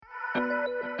Hi,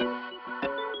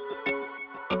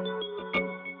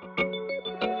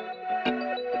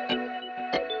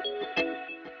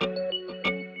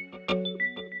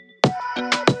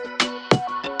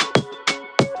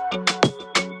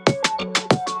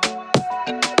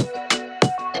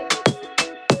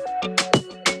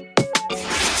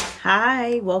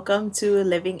 welcome to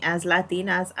Living as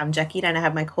Latinas. I'm Jackie and I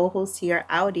have my co host here,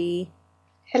 Audi.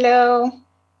 Hello.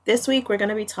 This week we're going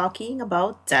to be talking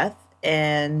about death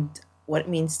and what it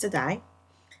means to die,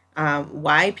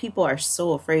 why people are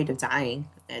so afraid of dying.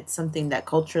 It's something that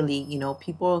culturally,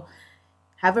 people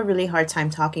have a really hard time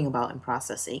talking about and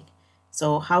processing.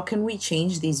 So, how can we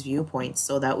change these viewpoints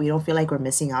so that we don't feel like we're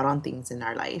missing out on things in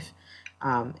our life?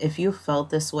 If you felt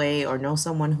this way or know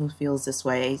someone who feels this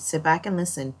way, sit back and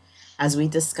listen as we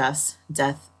discuss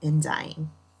death and dying.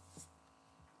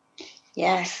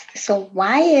 Yes. So,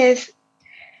 why is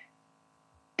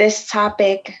this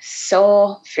topic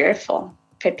so fearful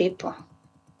for people?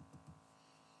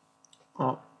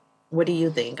 Oh, what do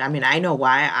you think? I mean, I know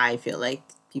why I feel like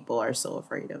people are so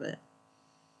afraid of it.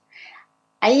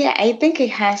 I think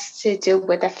it has to do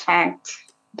with the fact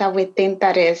that we think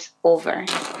that is over.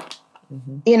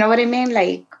 Hmm. You know what I mean?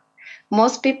 Like,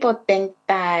 most people think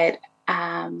that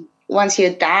once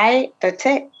you die, that's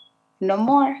it. No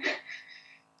more.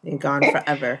 They're gone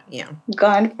forever. Yeah.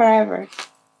 Gone forever.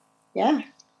 Yeah.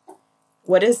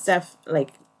 What is death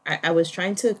like? I was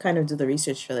trying to kind of do the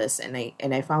research for this, and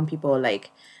I found people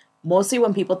like mostly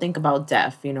when people think about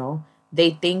death, they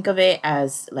think of it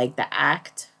as like the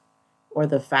act or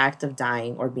the fact of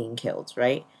dying or being killed,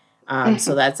 right?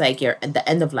 So Mhm. that's like your the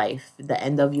end of life, the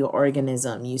end of your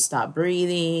organism. You stop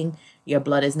breathing, your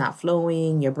blood is not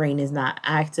flowing, your brain is not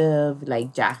active.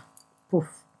 Like ja,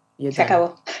 poof, you're Se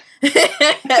done.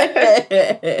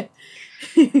 acabó.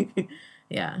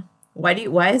 Yeah.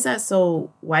 Why is that so?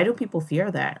 Why do people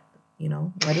fear that?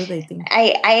 Why do they think?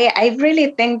 I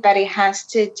really think that it has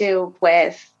to do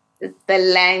with the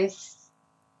lens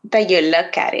that you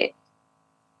look at it.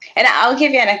 And I'll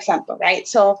give you an example, right?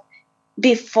 So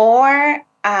before,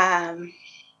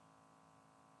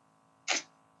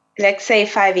 let's say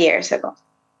 5 years ago,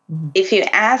 Mhm. if you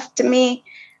asked me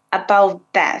about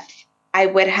death, I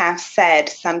would have said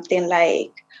something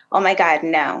like, oh my God,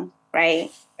 no,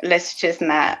 right? Let's just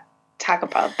not talk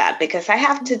about that because I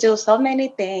have to do so many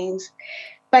things.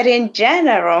 But in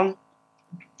general,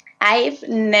 I've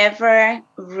never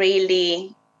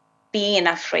really been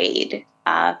afraid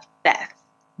of death.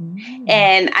 Mm.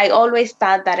 And I always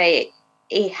thought that it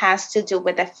has to do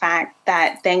with the fact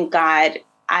that, thank God,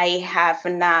 I have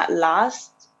not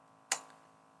lost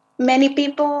many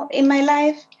people in my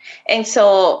life. And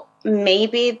so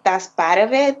maybe that's part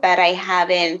of it, that I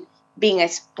haven't been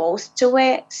exposed to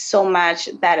it so much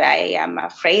that I am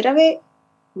afraid of it.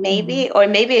 Mhm. Maybe, or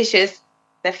maybe it's just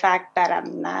the fact that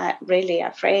I'm not really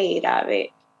afraid of it.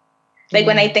 Like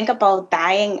when I Yeah. think about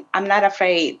dying, I'm not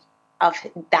afraid of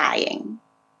dying.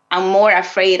 I'm more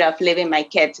afraid of leaving my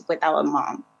kids without a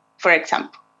mom, for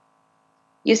example.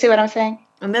 You see what I'm saying?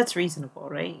 And that's reasonable,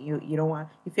 right? You don't want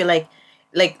you feel like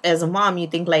as a mom you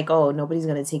think like, oh, nobody's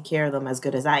gonna take care of them as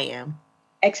good as I am.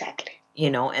 Exactly.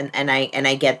 And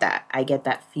I get that. I get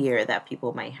that fear that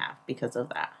people might have because of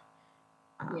that.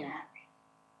 Um, Yeah.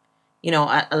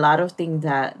 a lot of things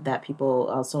that people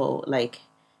also like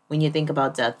when you think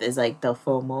about death is like the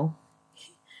FOMO,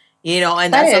 and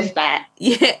What that's is some that?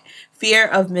 yeah, fear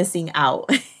of missing out.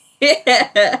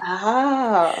 Yeah.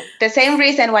 Oh, the same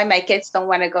reason why my kids don't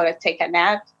want to go to take a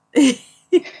nap.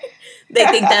 They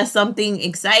think that something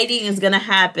exciting is gonna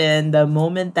happen the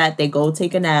moment that they go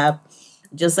take a nap.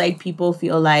 Just like people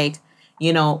feel like,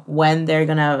 when they're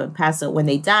gonna pass it when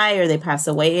they die or they pass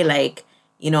away, like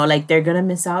they're gonna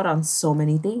miss out on so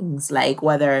many things. Like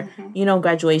whether, Mhm.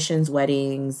 graduations,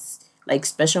 weddings, like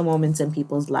special moments in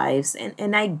people's lives.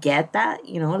 And I get that,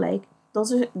 like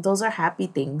those are happy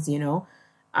things,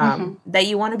 Mhm. that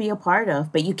you want to be a part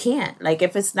of, but you can't. Like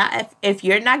if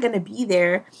you're not gonna be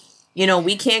there,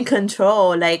 we can't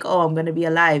control like, oh, I'm gonna be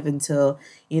alive until,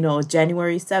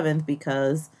 January 7th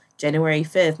because January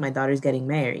 5th my daughter's getting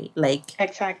married. Like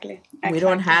Exactly. we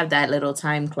don't Exactly. have that little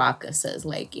time clock that says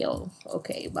like, yo,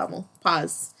 okay, vamos,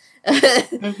 pause.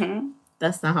 Mhm.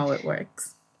 That's not how it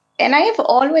works. And I've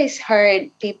always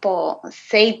heard people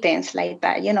say things like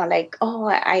that, like, oh,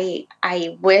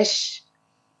 I wish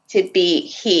to be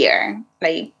here,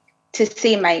 like to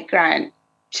see my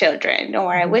grandchildren,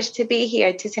 or I Mhm. wish to be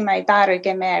here to see my daughter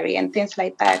get married and things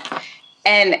like that.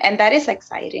 And that is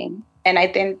exciting. And I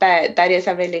think that that is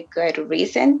a really good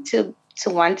reason to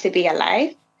want to be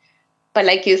alive. But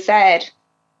like you said,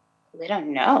 we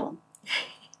don't know.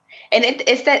 And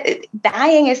it's that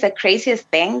dying is the craziest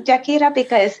thing, Jakira,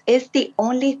 because it's the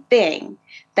only thing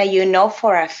that you know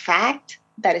for a fact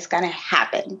that is going to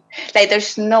happen. Like,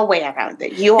 there's no way around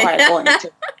it. You are going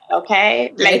to,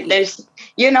 okay? Like, Right. there's,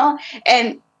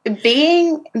 and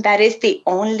being that is the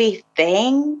only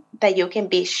thing that you can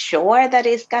be sure that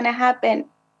is going to happen,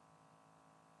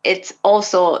 it's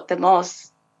also the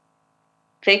most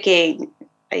freaking,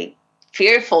 like,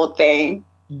 fearful thing.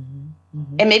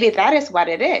 And maybe that is what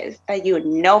it is, that you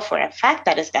know for a fact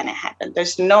that it's going to happen.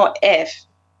 There's no if,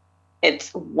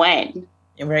 it's when.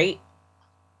 Right.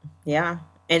 Yeah.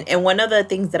 And one of the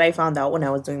things that I found out when I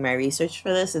was doing my research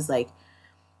for this is like,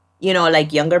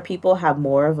 like younger people have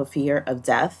more of a fear of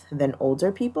death than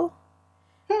older people.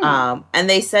 And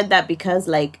they said that because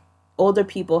like older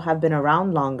people have been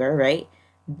around longer, right?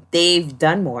 They've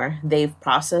done more, they've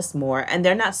processed more, and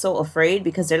they're not so afraid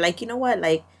because they're like, you know what,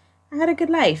 like I had a good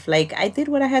life. Like I did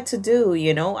what I had to do,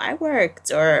 I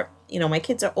worked, or, my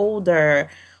kids are older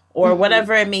or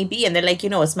whatever it may be. And they're like,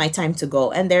 it's my time to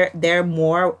go. And they're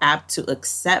more apt to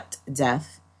accept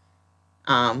death,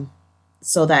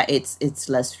 so that it's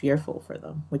less fearful for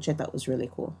them, which I thought was really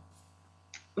cool.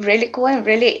 Really cool and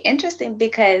really interesting,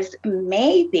 because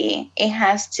maybe it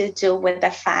has to do with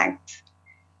the fact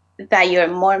that you're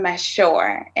more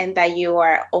mature and that you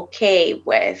are okay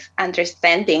with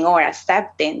understanding or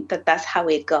accepting that that's how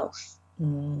it goes.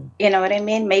 You know what I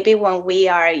mean? Maybe when we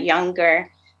are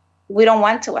younger, we don't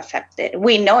want to accept it.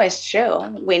 We know it's true.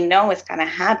 We know it's going to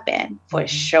happen for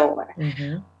sure.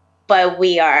 But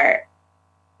we are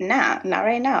not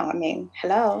right now. I mean,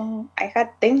 hello, I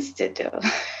got things to do.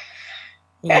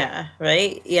 Yeah,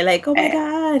 right? You're like, oh my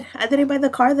God, I didn't buy the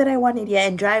car that I wanted yet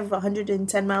and drive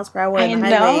 110 miles per hour on the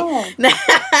highway.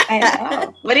 I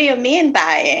know. What do you mean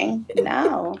dying?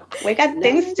 No, we got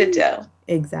things to do.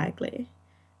 Exactly.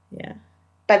 Yeah.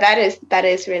 But that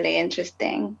is really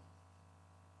interesting.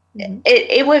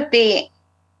 It would be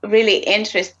really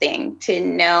interesting to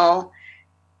know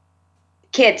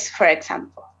kids, for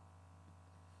example.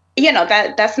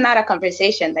 That's not a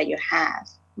conversation that you have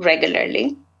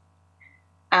regularly.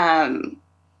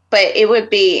 But it would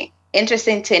be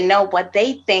interesting to know what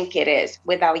they think it is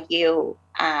without you,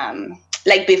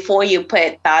 like before you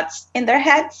put thoughts in their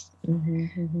heads,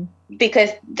 because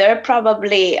they're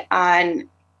probably on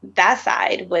that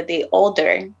side with the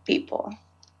older people.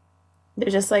 They're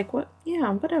just like, what?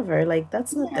 Yeah, whatever. Like,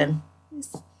 that's nothing.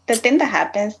 The thing that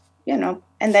happens, and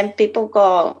then people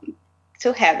go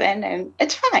to heaven and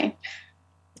it's fine.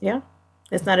 Yeah,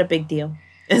 it's not a big deal.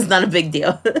 It's not a big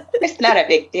deal. It's not a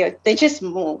big deal. They just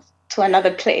move to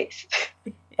another place.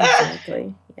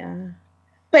 Exactly. Yeah.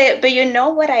 But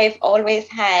what I've always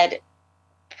had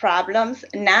problems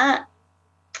not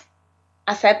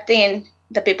accepting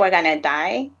that people are gonna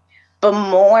die, but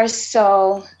more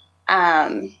so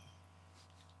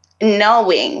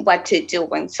knowing what to do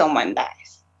when someone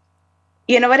dies.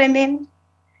 You know what I mean?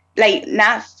 Like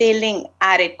not feeling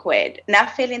adequate,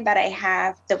 not feeling that I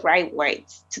have the right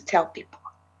words to tell people.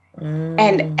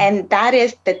 And that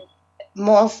is the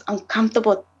most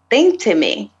uncomfortable thing to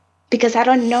me, because I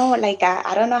don't know, like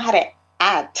I don't know how to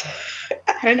act.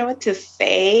 I don't know what to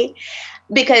say,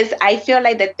 because I feel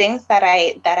like the things that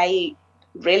I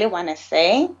really want to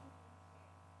say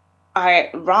are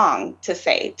wrong to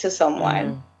say to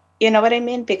someone. You know what I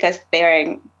mean? Because they're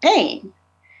in pain,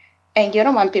 and you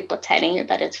don't want people telling you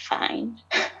that it's fine.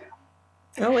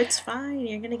 Oh, it's fine.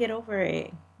 You're gonna get over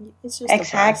it. It's just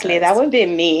exactly. That would be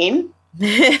mean.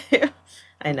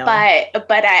 I know.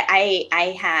 But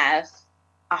I have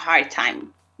a hard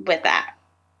time with that.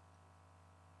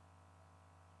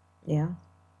 Yeah.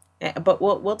 But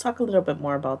we'll talk a little bit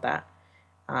more about that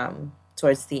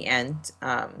towards the end.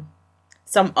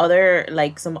 Some other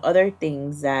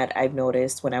things that I've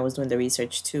noticed when I was doing the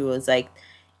research too is like,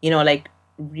 like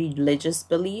religious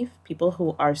belief. People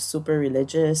who are super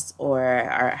religious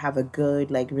or have a good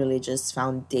like religious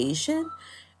foundation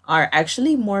are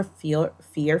actually more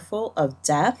fearful of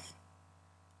death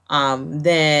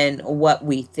than what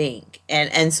we think.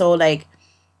 And so like,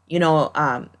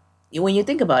 when you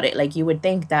think about it, like you would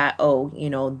think that,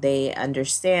 they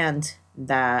understand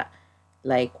that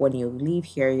like when you leave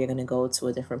here, you're going to go to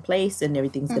a different place and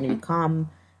everything's going to be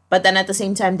calm. But then at the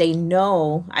same time, they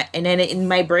know, and then in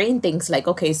my brain thinks like,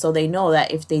 okay, so they know that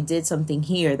if they did something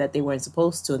here that they weren't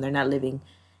supposed to, and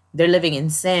they're living in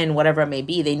sin, whatever it may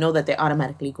be, they know that they're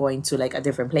automatically going to like a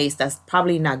different place that's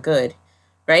probably not good,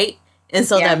 right? And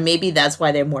so that maybe that's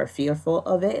why they're more fearful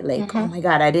of it. Like, oh my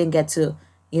God, I didn't get to,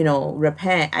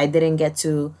 repent. I didn't get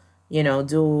to,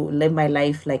 live my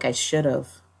life like I should have.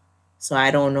 So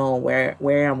I don't know where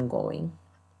I'm going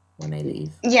when I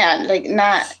leave. Yeah, like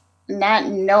not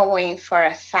knowing for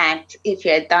a fact if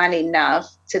you're done enough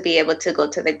to be able to go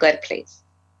to the good place.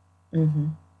 Mm-hmm.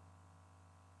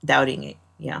 Doubting it.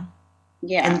 Yeah.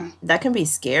 Yeah. And that can be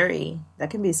scary. That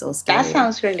can be so scary. That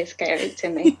sounds really scary to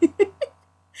me.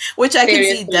 Which I can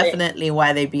see definitely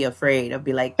why they'd be afraid. I'd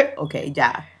be like, okay,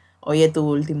 ya. Hoy es tu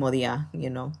último día,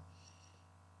 you know.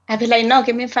 I'd be like, no,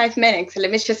 give me 5 minutes. Let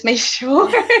me just make sure.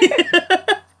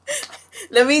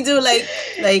 Let me do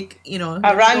like you know,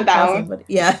 a rundown.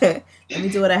 Yeah. Let me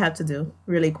do what I have to do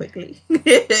really quickly.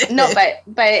 No, but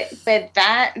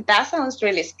that sounds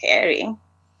really scary.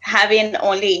 Having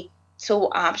only 2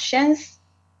 options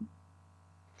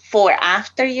for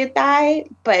after you die,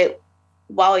 but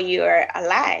while you're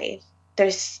alive,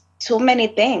 there's too many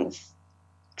things,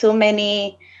 too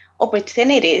many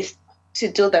opportunities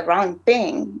to do the wrong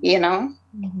thing, you know?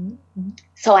 Mm-hmm. Mm-hmm.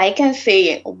 So I can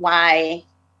see why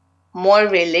more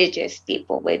religious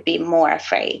people would be more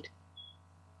afraid.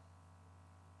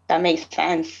 That makes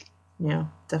sense. Yeah,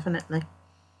 definitely.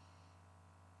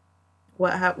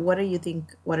 What do you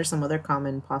think? What are some other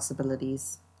common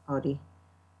possibilities, Audie?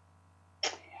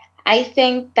 I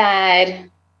think that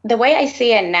the way I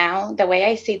see it now, the way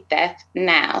I see death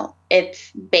now,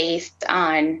 it's based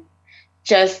on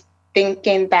just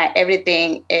thinking that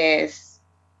everything is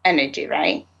energy,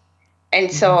 right? And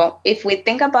mm-hmm. So if we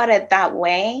think about it that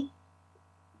way,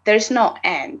 there's no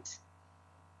end.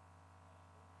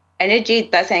 Energy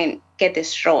doesn't get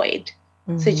destroyed.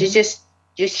 Mm-hmm. So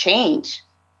you change.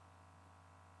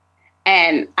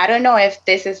 And I don't know if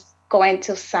this is going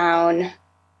to sound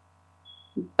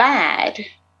bad,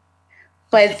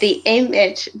 but the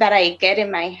image that I get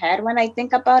in my head when I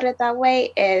think about it that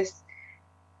way is,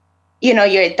 you know,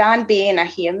 you're done being a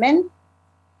human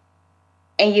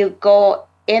and you go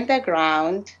in the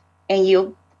ground and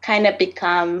you kind of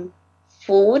become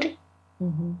food.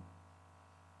 Mm-hmm.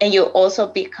 And you also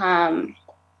become,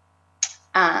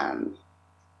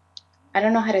 I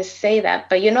don't know how to say that,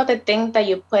 but you know the thing that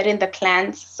you put in the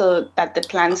plants so that the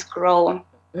plants grow?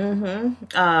 Mm-hmm.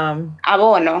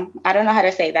 Abono. I don't know how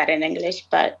to say that in English,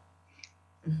 but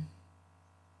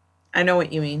I know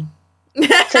what you mean.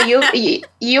 So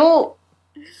you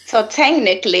so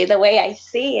technically, the way I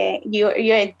see it,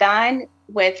 you're done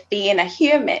with being a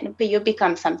human, but you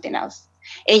become something else,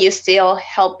 and you're still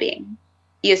helping.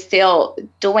 You're still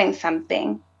doing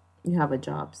something. You have a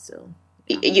job still.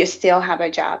 You still have a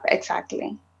job,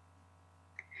 exactly.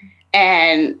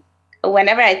 And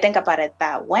whenever I think about it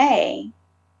that way,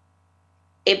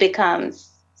 it becomes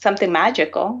something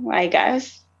magical, I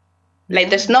guess.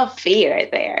 Like there's no fear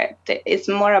there. It's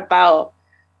more about,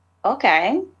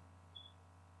 okay,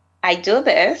 I do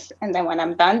this, and then when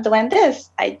I'm done doing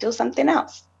this, I do something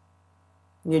else.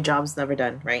 Your job's never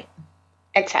done, right?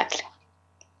 Exactly.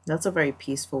 That's a very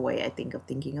peaceful way, I think, of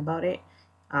thinking about it.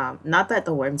 Not that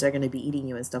the worms are going to be eating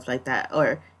you and stuff like that,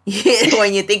 or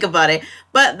when you think about it,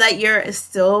 but that you're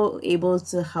still able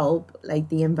to help, like,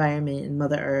 the environment and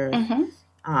Mother Earth,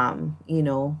 mm-hmm. You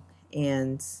know,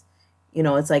 and, you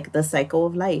know, it's like the cycle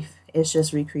of life. It's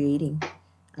just recreating.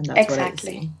 And that's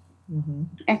exactly. What I see. Mm-hmm.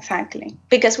 Exactly.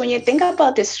 Because when you think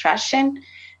about destruction,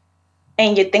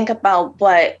 and you think about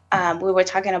what we were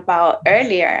talking about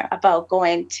earlier, about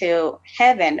going to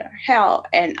heaven or hell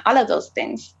and all of those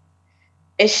things,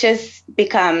 it just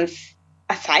becomes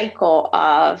a cycle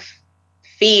of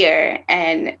fear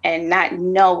and not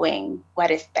knowing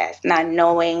what is best, not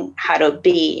knowing how to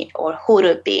be or who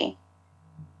to be.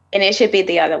 And it should be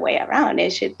the other way around.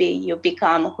 It should be you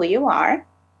become who you are,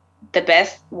 the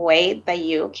best way that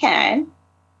you can,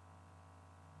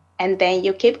 and then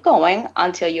you keep going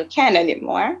until you can't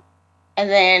anymore, and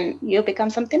then you become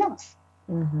something else,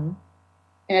 mm-hmm.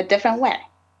 in a different way.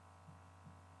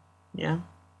 Yeah.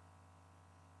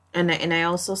 And I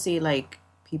also see, like,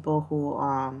 people who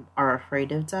are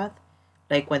afraid of death.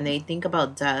 Like, when they think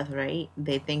about death, right,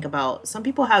 they think about, some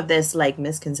people have this, like,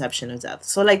 misconception of death.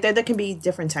 So, like, there can be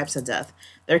different types of death.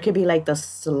 There could be, like, the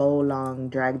slow, long,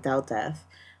 dragged out death.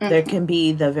 Mm-hmm. There can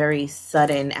be the very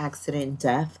sudden accident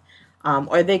death.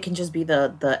 Or they can just be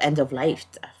the end of life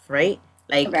death, right?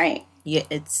 Like, right. Yeah,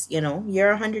 it's, you know, you're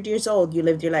 100 years old, you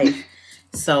lived your life,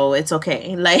 so it's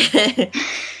okay. Like,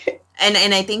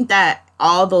 and I think that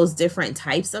all those different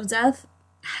types of death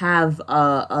have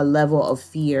a level of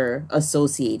fear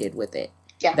associated with it,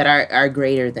 yeah. that are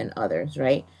greater than others,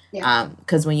 right? Yeah.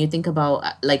 Because when you think about,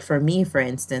 like, for me, for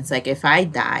instance, like, if I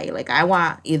die, like, I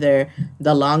want either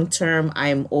the long-term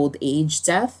I'm old age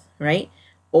death, right?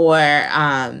 Or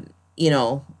you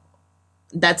know,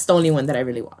 that's the only one that I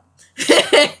really want.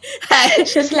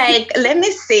 She's like, let me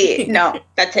see. No,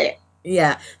 that's it.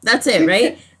 Yeah, that's it,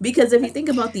 right? Because if you think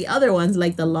about the other ones,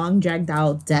 like the long dragged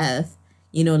out death,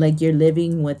 like you're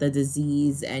living with a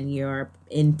disease and you're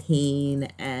in pain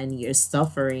and you're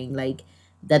suffering, like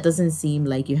that doesn't seem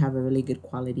like you have a really good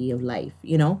quality of life.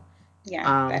 Yeah, that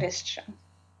Um, is true.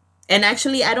 and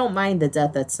actually, I don't mind the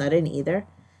death that's sudden either,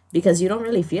 because you don't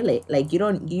really feel it. Like you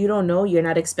don't know, you're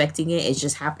not expecting it. It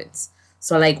just happens.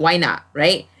 So like, why not,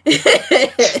 right?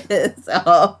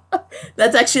 So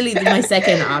that's actually my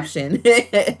second option.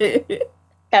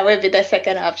 That would be the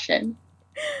second option.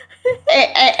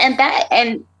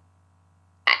 And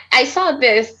I saw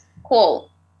this quote,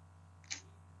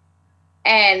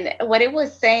 and what it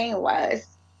was saying was,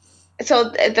 so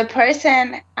the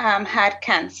person had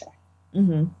cancer,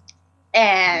 Mm-hmm.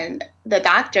 and the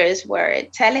doctors were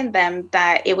telling them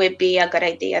that it would be a good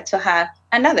idea to have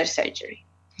another surgery.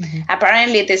 Mm-hmm.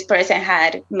 Apparently, this person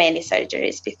had many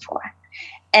surgeries before,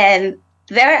 and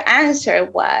their answer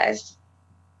was,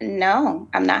 no,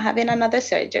 I'm not having another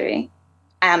surgery.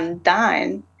 I'm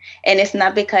done. And it's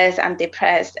not because I'm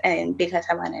depressed and because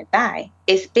I want to die.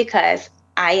 It's because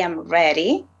I am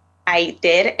ready. I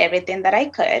did everything that I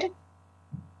could.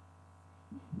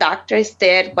 Doctors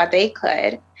did what they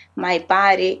could. My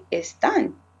body is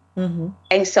done. Mm-hmm.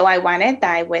 And so I want to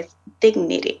die with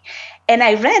dignity. And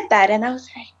I read that and I was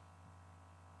like,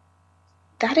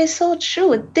 that is so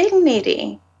true.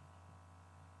 Dignity.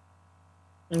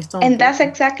 And that's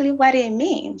exactly what it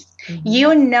means. Mm-hmm.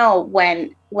 You know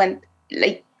when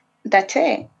like that's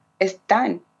it. It's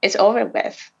done. It's over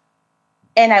with.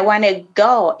 And I want to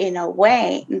go in a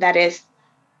way that is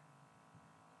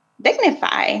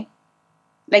dignified.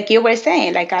 Like you were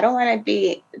saying, like I don't want to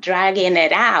be dragging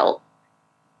it out,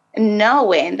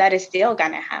 knowing that it's still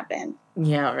gonna happen.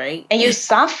 Yeah, right. And you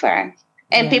suffer.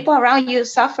 And people around you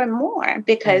suffer more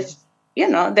because,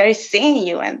 they're seeing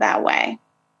you in that way.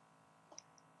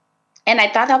 And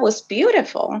I thought that was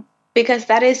beautiful because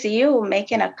that is you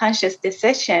making a conscious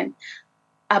decision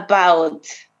about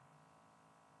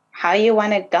how you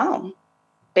want to go,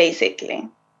 basically.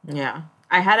 Yeah.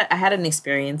 I had an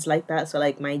experience like that. So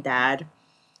like my dad,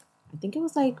 I think it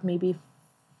was like maybe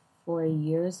 4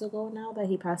 years ago now that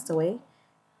he passed away.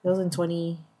 It was in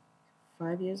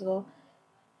 25 years ago.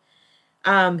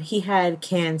 He had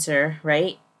cancer,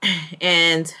 right?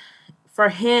 And for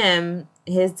him,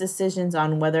 his decisions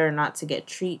on whether or not to get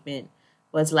treatment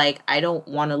was like, I don't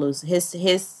want to lose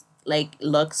his like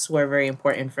looks were very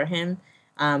important for him.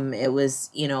 It was,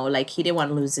 like he didn't want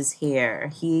to lose his hair.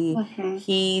 He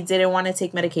didn't want to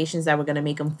take medications that were gonna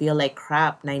make him feel like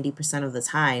crap 90% of the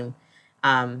time.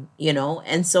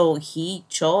 And so he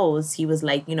was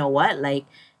like, you know what, like,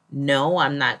 no,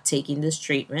 I'm not taking this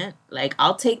treatment. Like,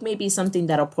 I'll take maybe something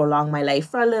that'll prolong my life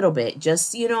for a little bit.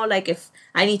 Just, like if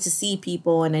I need to see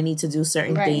people and I need to do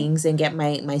certain things and get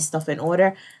my stuff in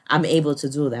order, I'm able to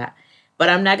do that. But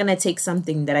I'm not going to take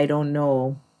something that I don't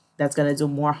know that's going to do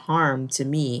more harm to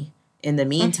me in the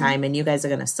meantime, and you guys are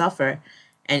going to suffer.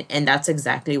 And that's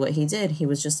exactly what he did. He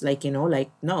was just like, like,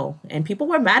 no. And people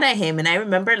were mad at him. And I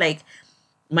remember, like,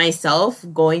 myself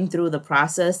going through the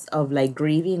process of like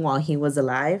grieving while he was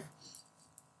alive,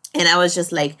 and I was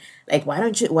just like why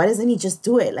doesn't he just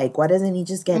do it? Like, why doesn't he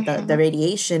just get the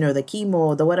radiation or the chemo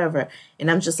or the whatever? And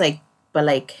I'm just like, but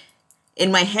like in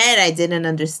my head I didn't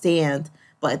understand.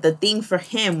 But the thing for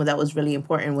him that was really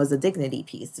important was the dignity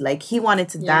piece. Like, he wanted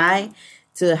to die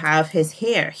to have his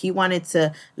hair. He wanted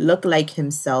to look like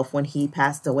himself when he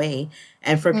passed away,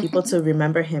 and for people to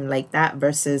remember him like that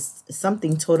versus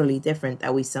something totally different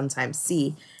that we sometimes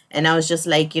see. And I was just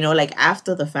like, like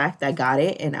after the fact, I got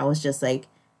it, and I was like,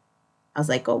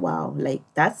 oh wow, like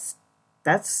that's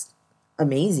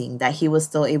amazing that he was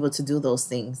still able to do those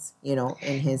things, in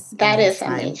his that in is his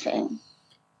time. amazing.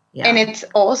 Yeah. And it's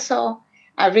also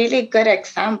a really good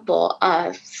example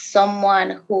of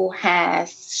someone who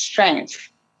has strength,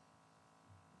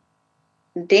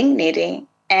 dignity,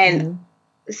 and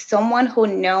someone who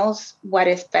knows what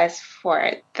is best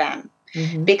for them.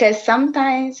 Because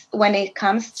sometimes when it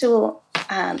comes to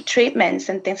treatments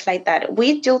and things like that,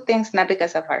 we do things not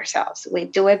because of ourselves. We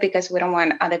do it because we don't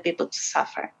want other people to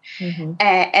suffer.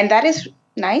 And that is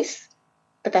nice,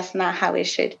 but that's not how it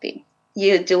should be.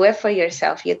 You do it for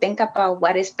yourself. You think about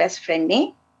what is best for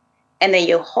me, and then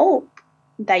you hope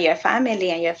that your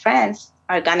family and your friends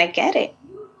are going to get it.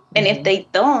 And if they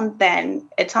don't, then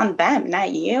it's on them,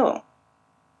 not you.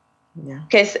 Yeah.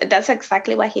 Because that's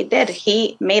exactly what he did.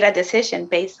 He made a decision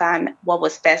based on what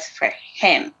was best for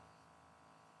him.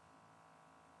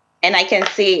 And I can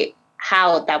see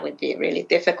how that would be really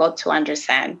difficult to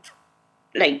understand,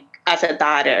 like as a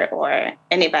daughter or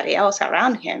anybody else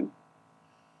around him.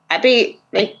 I be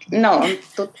like, no,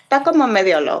 tú estás como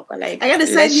medio loco. Like, I gotta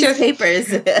sign let's these just papers.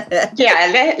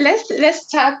 yeah, let's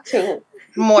talk to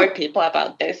more people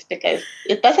about this because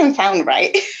it doesn't sound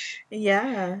right.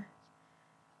 Yeah.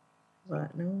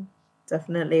 But no,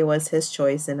 definitely was his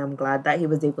choice, and I'm glad that he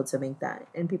was able to make that.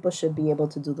 And people should be able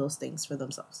to do those things for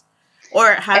themselves,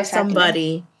 or have Exactly.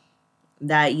 somebody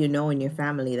that you know in your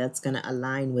family that's gonna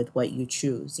align with what you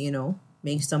choose. You know,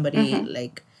 make somebody Mm-hmm.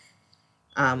 like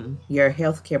your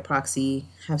healthcare proxy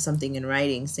have something in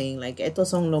writing saying like estos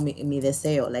son mi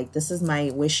deseo, like this is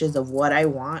my wishes of what I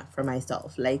want for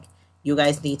myself, like you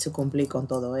guys need to cumplir con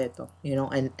todo esto, you know,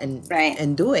 Right.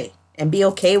 and do it and be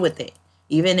okay with it,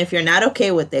 even if you're not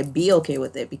okay with it, be okay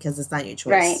with it because it's not your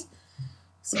Right. choice.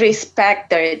 So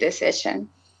Respect their decision.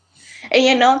 And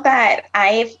you know that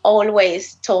I've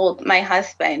always told my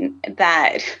husband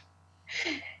that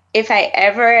if I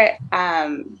ever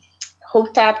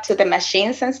hooked up to the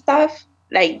machines and stuff,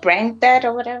 like brain dead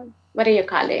or whatever, what do you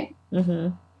call it? mm-hmm.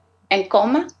 And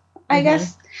coma, I Mm-hmm.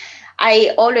 guess.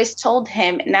 I always told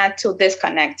him not to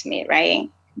disconnect me, right?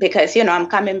 Because, you know, I'm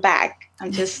coming back.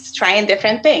 I'm just trying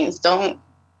different things. Don't,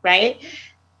 right?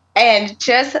 And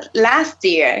just last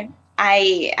year,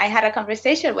 I had a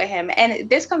conversation with him, and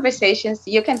these conversations,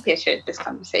 you can picture these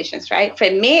conversations, right? For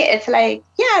me, it's like,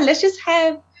 yeah, let's just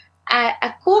have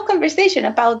a cool conversation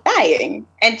about dying.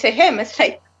 And to him, it's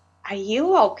like, are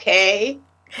you okay?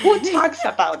 Who talks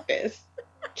about this?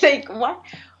 Like, what?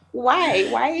 Why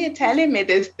are you telling me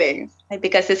these things? Like,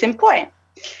 because it's important.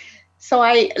 So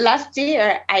I last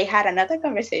year I had another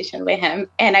conversation with him,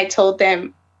 and I told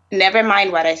him, never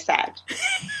mind what I said.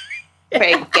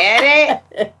 Forget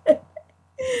it.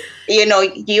 You know,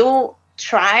 you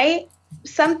try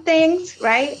some things,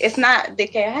 right? It's not de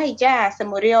que, ay, ya, se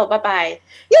murió, bye-bye.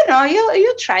 You know,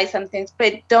 you try some things,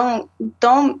 but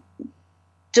don't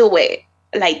do it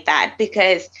like that,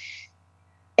 because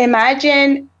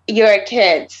imagine your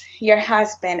kids, your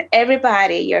husband,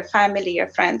 everybody, your family, your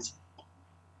friends,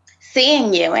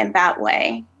 seeing you in that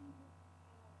way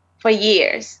for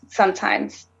years,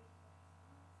 sometimes,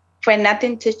 for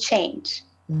nothing to change.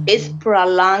 Mm-hmm. It's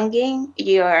prolonging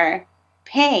your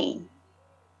pain,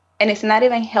 and it's not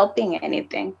even helping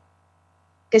anything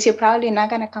because you're probably not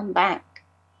going to come back.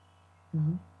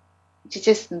 Mm-hmm. It's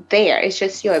just there. It's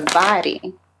just your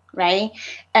body, right?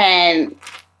 And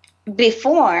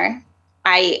before,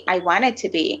 I wanted to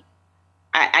be,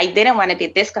 I didn't want to be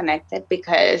disconnected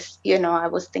because, you know, I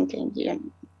was thinking, you know,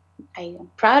 I'm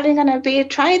probably going to be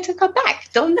trying to come back.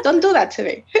 Don't do that to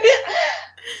me.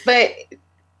 But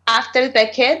after the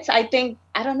kids, I think,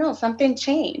 I don't know, something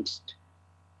changed.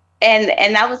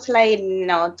 And I was like,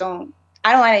 no,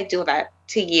 I don't want to do that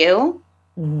to you,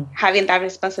 Mm-hmm. having that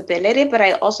responsibility, but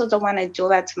I also don't want to do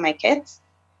that to my kids.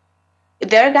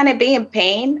 They're going to be in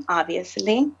pain,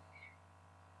 obviously,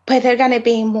 but they're going to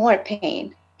be in more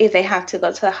pain if they have to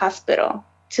go to the hospital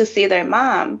to see their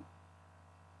mom,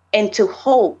 and to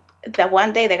hope that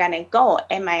one day they're going to go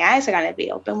and my eyes are going to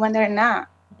be open when they're not.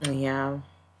 Yeah.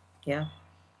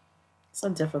 It's a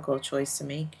difficult choice to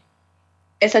make.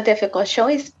 It's a difficult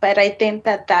choice, but I think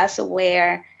that that's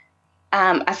where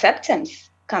acceptance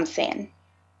comes in.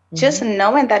 Mm-hmm. Just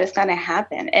knowing that it's going to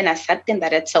happen and accepting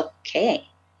that it's okay.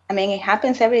 I mean, it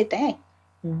happens every day.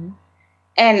 Mm-hmm.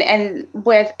 And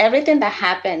with everything that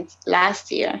happened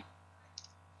last year,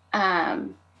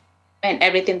 and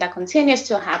everything that continues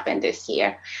to happen this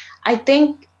year, I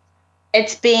think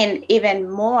it's been even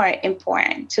more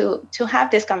important to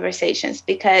have these conversations,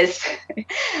 because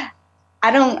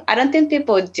I don't think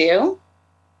people do.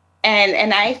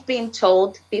 And I've been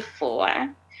told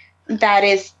before that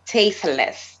it's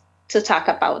tasteless to talk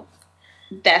about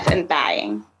death and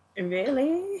dying.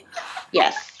 Really?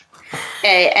 Yes.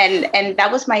 And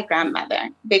that was my grandmother,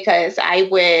 because I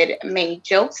would make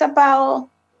jokes about,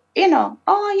 you know,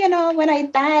 oh, you know, when I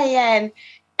die,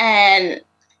 and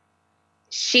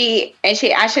she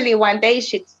actually one day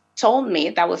she told me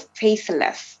that was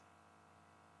tasteless.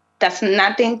 That's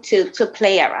nothing to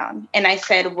play around. And I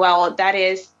said, well, that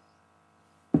is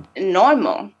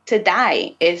normal. To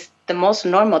die is the most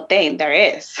normal thing there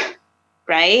is,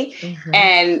 right? Mm-hmm.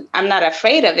 And I'm not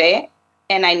afraid of it.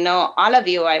 And I know all of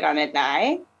you are going to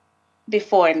die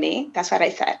before me. That's what I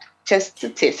said, just to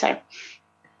tease her.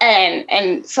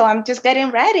 And so I'm just getting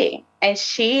ready. And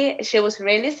she was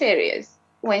really serious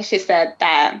when she said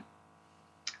that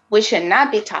we should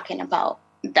not be talking about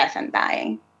death and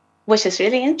dying, which is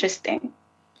really interesting.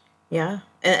 Yeah.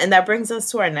 And that brings us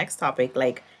to our next topic,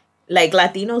 like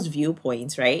Latinos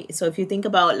viewpoints, right? So if you think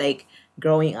about like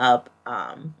growing up,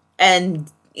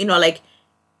 and you know, like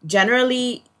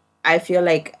generally I feel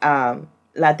like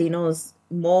Latinos,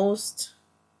 most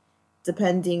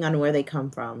depending on where they come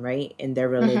from, right? In their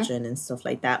Mm-hmm. religion and stuff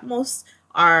like that. Most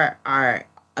are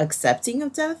accepting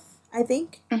of death, I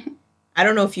think. Mm-hmm. I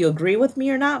don't know if you agree with me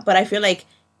or not, but I feel like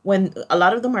when a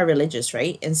lot of them are religious,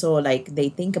 right? And so like they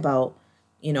think about,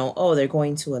 oh, they're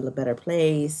going to a better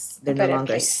place. A They're no better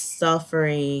longer place.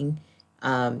 suffering.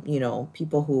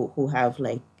 People who have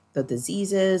like the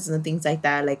diseases and things like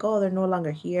that, like, oh, they're no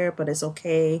longer here, but it's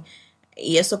okay.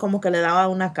 Y eso como que le daba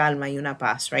una calma y una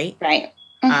paz, right? Right.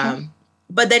 Mm-hmm.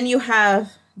 But then you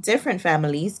have different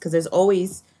families, because there's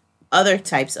always other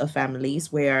types of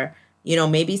families where,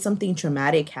 maybe something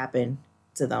traumatic happened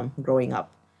to them growing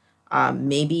up.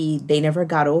 Maybe they never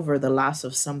got over the loss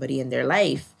of somebody in their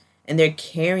life and they're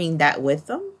carrying that with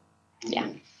them. Yeah.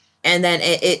 And then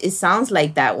it sounds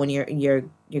like that when your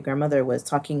grandmother was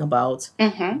talking about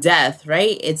Mm-hmm. death,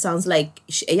 right? It sounds like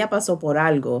ella pasó por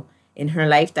algo in her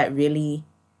life that really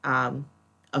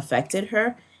affected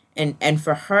her. And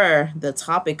for her, the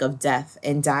topic of death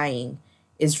and dying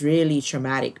is really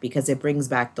traumatic because it brings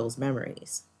back those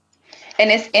memories.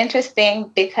 And it's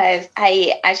interesting because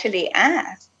I actually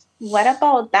asked, what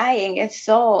about dying is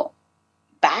so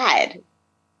bad,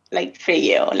 like for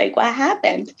you? Like what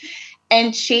happened?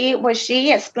 And what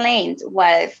she explained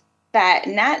was that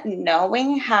not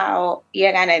knowing how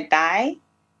you're gonna die,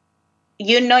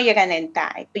 you know you're gonna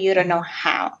die, but you don't know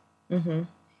how. Mm-hmm.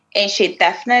 And she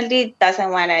definitely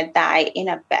doesn't want to die in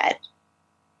a bed.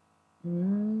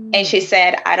 And she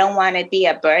said, I don't want to be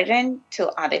a burden to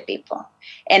other people.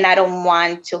 And I don't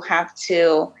want to have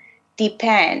to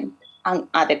depend on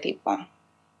other people.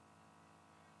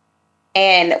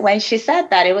 And when she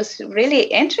said that, it was really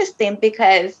interesting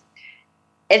because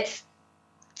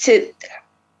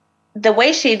the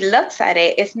way she looks at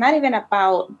it, it's not even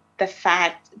about the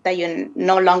fact that you're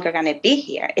no longer going to be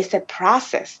here. It's a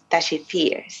process that she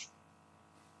fears.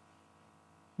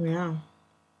 Yeah.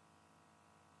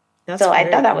 So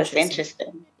I thought that was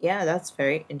interesting. Yeah, that's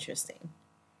very interesting.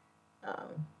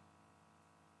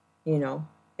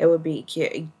 It would be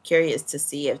curious to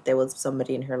see if there was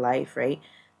somebody in her life, right,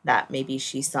 that maybe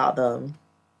she saw them.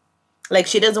 Like,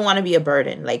 she doesn't want to be a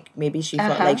burden. Like, maybe she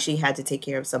felt like she had to take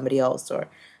care of somebody else, or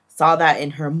saw that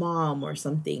in her mom or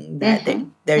something, that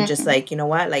they're just like, you know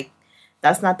what, like,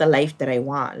 that's not the life that I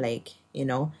want, like,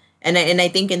 and I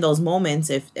think in those moments,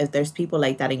 if there's people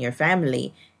like that in your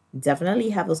family,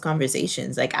 definitely have those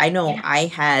conversations. Like, I know I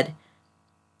had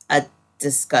a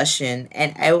discussion,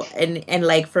 and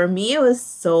like, for me, it was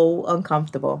so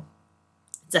uncomfortable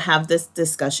to have this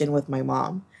discussion with my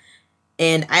mom.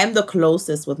 And I am the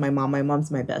closest with my mom. My mom's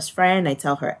my best friend. I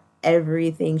tell her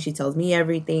everything. She tells me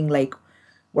everything. Like,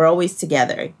 we're always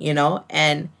together,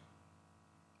 and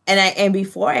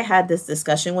before I had this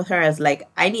discussion with her, I was like,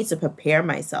 I need to prepare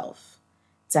myself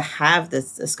to have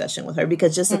this discussion with her,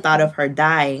 because just the thought of her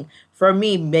dying for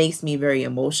me makes me very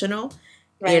emotional,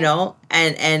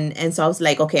 and so I was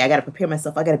like, okay, I gotta prepare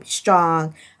myself. I gotta be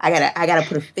strong. I gotta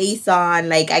put a face on.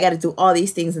 Like, I gotta do all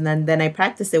these things, and then I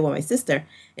practiced it with my sister,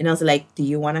 and I was like, do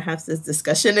you want to have this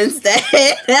discussion instead?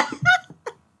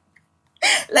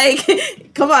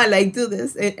 Like, come on, like, do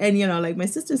this. And like, my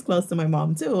sister's close to my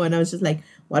mom too, and I was just like,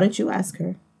 why don't you ask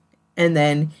her? And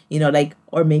then, like,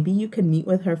 or maybe you can meet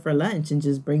with her for lunch and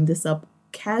just bring this up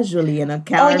casually in a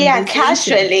calendar. Oh yeah,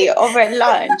 casually over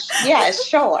lunch. Yeah,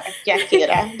 sure,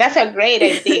 Yakira. That's a great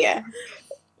idea.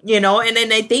 And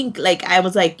then I think, like, I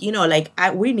was like, like,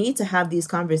 we need to have these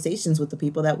conversations with the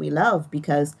people that we love,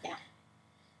 because,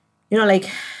 like,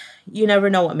 you never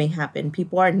know what may happen.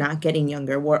 People are not getting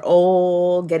younger. We're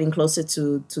all getting closer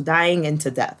to dying and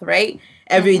to death, right?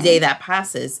 Every day that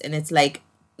passes. And it's like,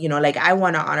 like, I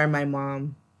want to honor my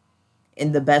mom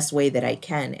in the best way that I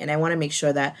can. And I want to make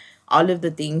sure that all of the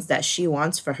things that she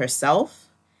wants for herself,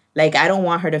 like, I don't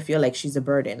want her to feel like she's a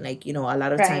burden. Like, a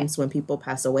lot of times when people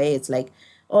pass away, it's like,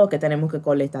 oh, que tenemos que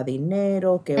colectar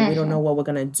dinero, que we don't know what we're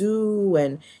going to do,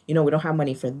 and, we don't have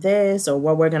money for this, or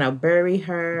where we're going to bury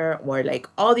her, or, like,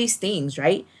 all these things,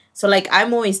 right? So, like,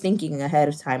 I'm always thinking ahead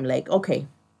of time, like, okay,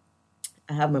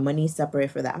 I have my money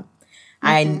separate for that.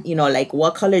 And, like,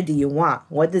 what color do you want?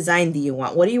 What design do you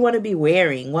want? What do you want to be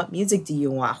wearing? What music do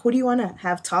you want? Who do you want to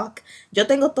have talk? Yo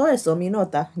tengo todo eso, mi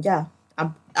nota. Yeah,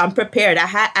 I'm prepared.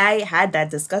 I had that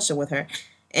discussion with her,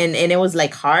 and it was,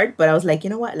 like, hard, but I was like, you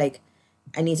know what? Like,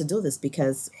 I need to do this,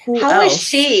 because How was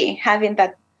she having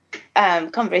that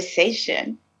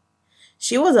conversation?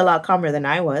 She was a lot calmer than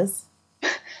I was.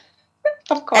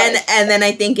 Of course. And then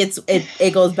I think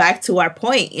it goes back to our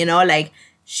point, like,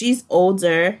 she's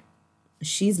older.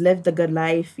 She's lived a good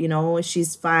life,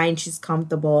 she's fine. She's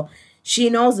comfortable. She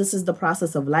knows this is the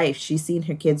process of life. She's seen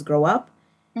her kids grow up.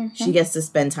 She gets to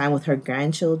spend time with her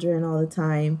grandchildren all the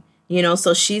time. you know,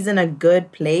 so she's in a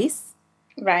good place.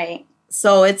 Right.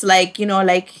 So it's like, you know,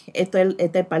 like, esto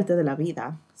es parte de la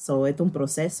vida. So it's un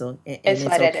proceso, and It's it's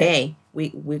what it is. okay.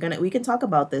 We can talk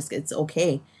about this. It's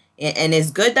okay. And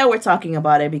it's good that we're talking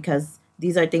about it because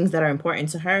these are things that are important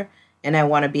to her, and I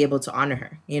want to be able to honor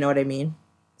her. You know what I mean?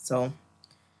 So,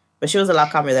 but she was a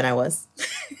lot calmer than I was.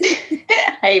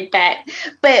 I bet.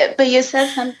 But you said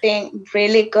something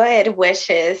really good, which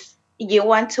is you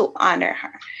want to honor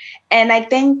her. And I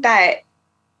think that,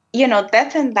 you know,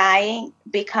 death and dying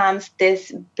becomes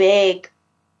this big,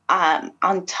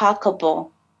 untalkable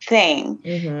thing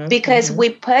because we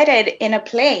put it in a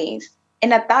place,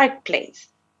 in a dark place.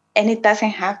 And it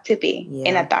doesn't have to be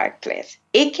in a dark place.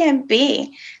 It can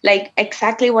be like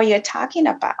exactly what you're talking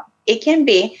about. It can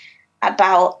be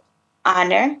about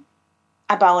honor,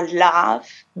 about love.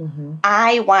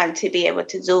 I want to be able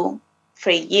to do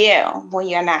for you when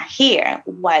you're not here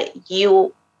what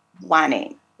you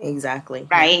wanted. Exactly.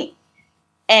 Right? Yeah.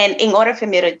 And in order for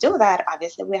me to do that,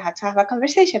 obviously we have to have a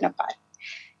conversation about it.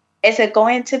 Is it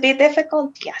going to be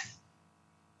difficult? Yes.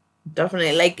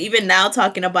 Definitely. Like, even now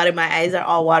talking about it, my eyes are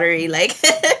all watery. Like,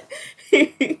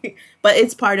 but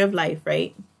it's part of life,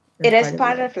 right? It is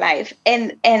part of life.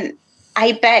 And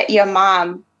I bet your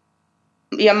mom's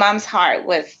heart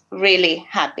was really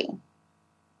happy.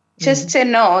 Just to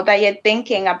know that you're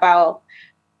thinking about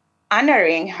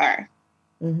honoring her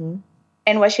and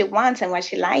what she wants and what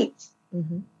she likes.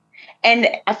 And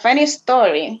a funny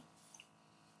story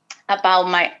about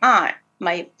my aunt,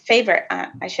 my favorite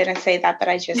aunt. I shouldn't say that, but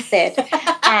I just did.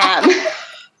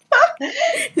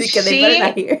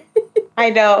 I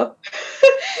know.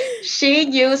 She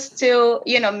used to,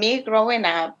 you know, me growing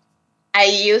up, I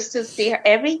used to see her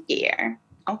every year.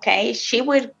 Okay. She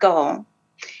would go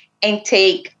and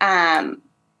take,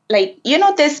 like, you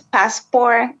know, this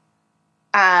passport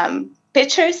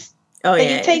pictures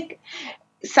that you take?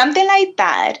 Something like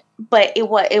that. But it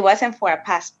wasn't for a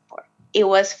passport. It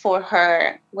was for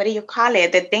her, what do you call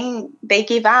it? The thing they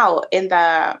give out in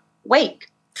the wake.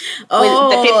 Oh,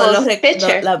 with the people's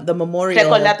picture. The memorial.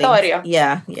 Recordatorio.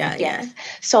 Yeah. Yes.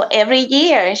 So every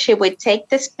year she would take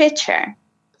this picture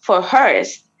for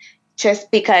hers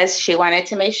just because she wanted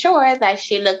to make sure that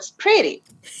she looks pretty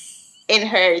in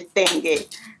her thingy.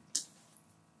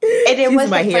 And it was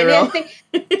the funniest thing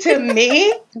to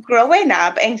me growing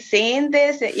up and seeing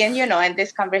this, and, you know, and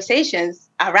these conversations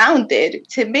around it.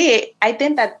 To me, I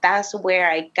think that that's where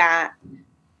I got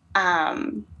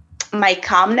my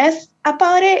calmness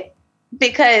about it,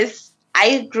 because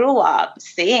I grew up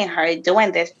seeing her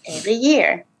doing this every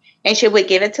year. And she would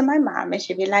give it to my mom and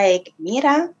she'd be like,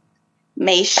 Mira,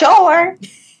 make sure,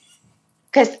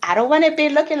 because I don't want to be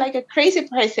looking like a crazy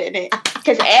person.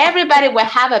 Because everybody will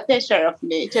have a picture of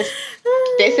me. Just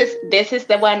this is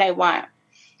the one I want.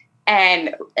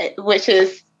 And which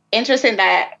is interesting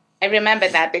that I remember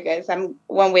that, because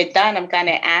when we're done, I'm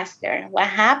gonna ask her what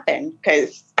happened.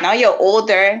 Because now you're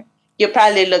older, you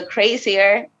probably look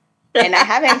crazier, and I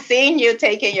haven't seen you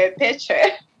taking your picture.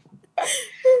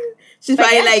 She's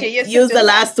probably like, use the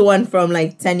last one from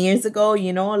like 10 years ago,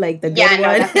 you know, like the good one. No,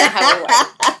 that's not how it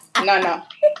works.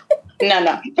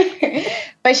 No.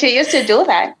 But she used to do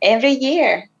that every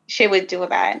year. She would do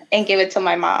that and give it to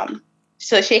my mom.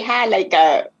 So she had like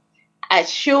a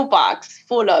shoebox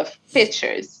full of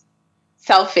pictures,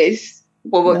 selfies,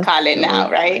 what we call it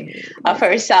now, right? Of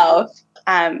herself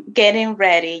getting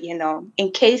ready, you know,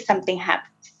 in case something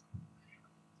happens.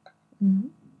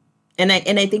 And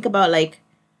I think about, like,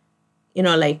 you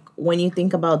know, like when you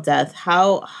think about death,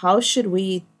 how should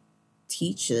we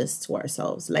teach this to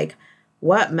ourselves? Like,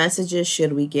 what messages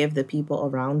should we give the people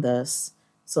around us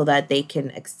so that they can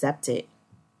accept it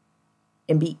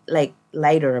and be like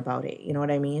lighter about it? You know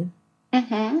what I mean?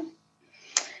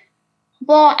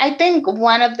 Well, I think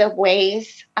one of the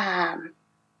ways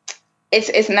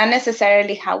it's not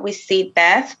necessarily how we see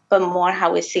death, but more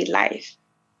how we see life.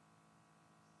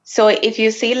 So if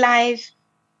you see life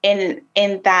in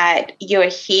that you're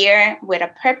here with a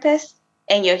purpose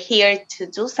and you're here to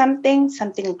do something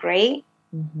great,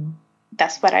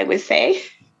 that's what I would say.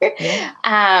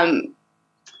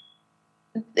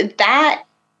 That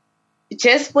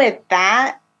just with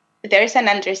that, there's an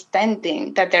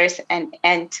understanding that there's an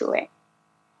end to it.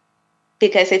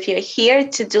 Because if you're here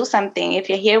to do something, if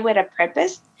you're here with a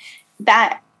purpose,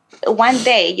 that one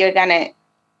day you're gonna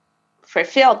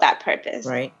fulfill that purpose,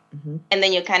 right? And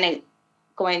then you're kind of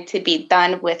going to be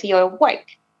done with your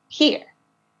work here.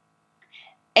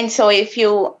 And so I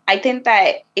think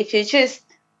that if you just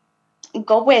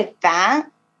go with that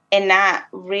and not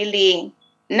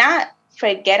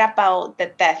forget about the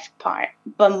death part,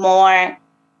 but more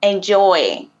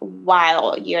enjoy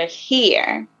while you're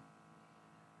here,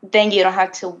 then you don't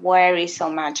have to worry so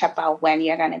much about when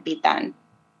you're going to be done,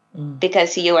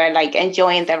 because you are like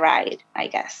enjoying the ride, I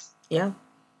guess. Yeah.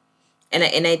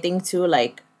 And I think too,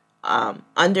 like,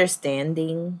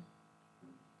 understanding,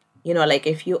 you know, like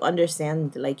if you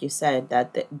understand, like you said,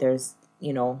 that there's,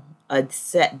 you know, a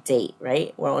set date,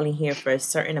 right? We're only here for a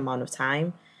certain amount of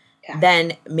time. Yeah.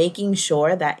 Then making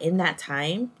sure that in that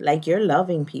time, like, you're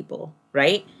loving people,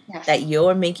 right? Yes. That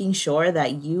you're making sure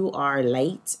that you are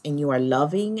light and you are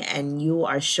loving and you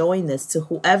are showing this to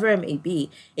whoever it may be.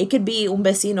 It could be un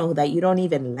vecino that you don't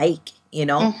even like, you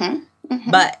know?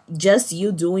 But just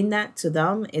you doing that to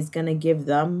them is going to give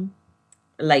them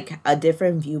like a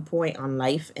different viewpoint on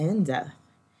life and death.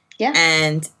 Yeah.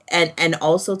 And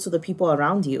also to the people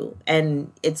around you.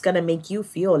 And it's going to make you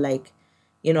feel like,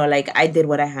 you know, like I did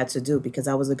what I had to do because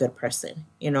I was a good person,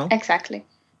 you know? Exactly.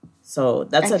 So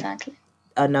that's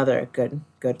another good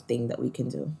thing that we can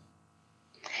do.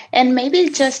 And maybe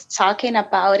just talking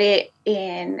about it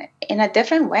in a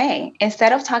different way,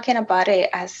 instead of talking about it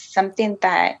as something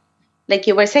that, like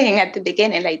you were saying at the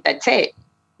beginning, like, that's it.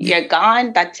 You're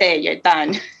gone. That's it. You're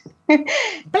done.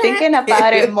 Thinking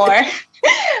about it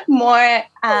more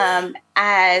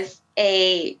as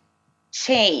a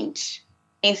change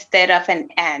instead of an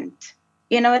end.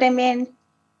 You know what I mean?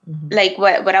 Like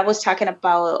what I was talking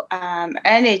about,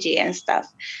 energy and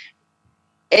stuff.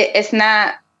 It's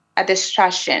not a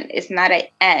destruction. It's not an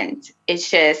end. It's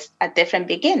just a different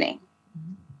beginning.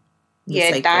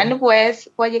 You're done with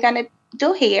what you're going to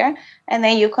do here, and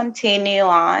then you continue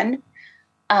on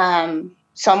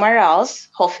somewhere else,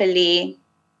 hopefully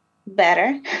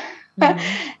better.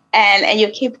 and you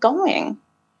keep going.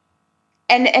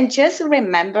 And just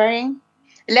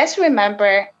let's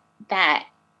remember that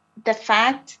the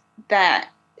fact that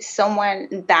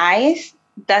someone dies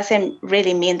doesn't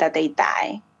really mean that they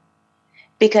die,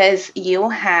 because you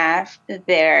have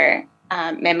their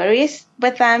memories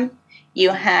with them.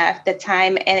 You have the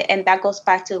time, and that goes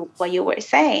back to what you were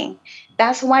saying.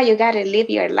 That's why you got to live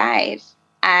your life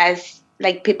as,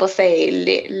 like people say,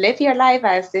 live your life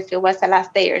as if it was the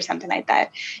last day or something like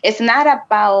that. It's not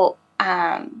about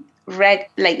like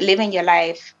living your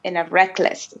life in a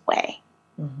reckless way.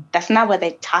 That's not what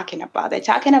they're talking about. They're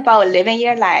talking about living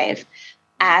your life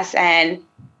as I'm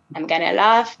going to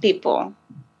love people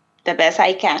the best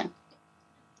I can.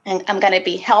 And I'm going to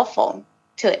be helpful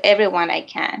to everyone I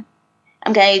can.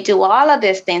 I'm going to do all of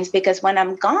these things because when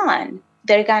I'm gone,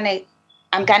 I'm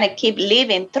going to keep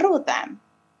living through them.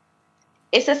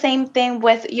 It's the same thing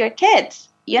with your kids.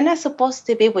 You're not supposed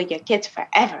to be with your kids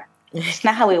forever. It's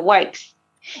not how it works.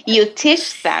 You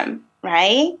teach them,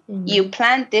 right? You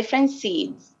plant different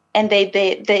seeds and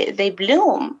they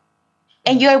bloom.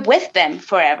 And you're with them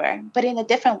forever, but in a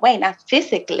different way, not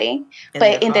physically,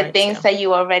 but in the things that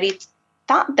you already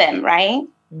taught them, right?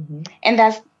 And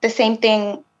that's the same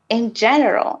thing in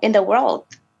general in the world.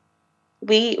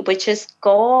 We just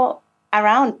go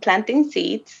around planting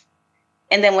seeds,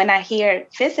 and then when I hear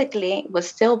physically, we'll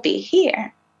still be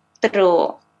here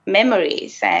through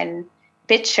memories and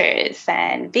pictures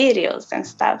and videos and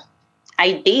stuff,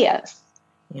 ideas.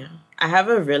 Yeah, I have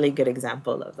a really good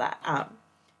example of that.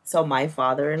 So my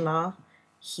father-in-law,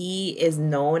 he is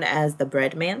known as the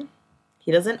bread man.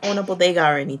 He doesn't own a bodega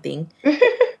or anything.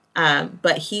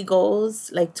 But he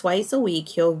goes like twice a week.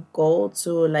 He'll go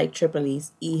to like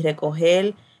Tripoli's y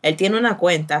recoger. Él tiene una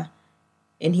cuenta.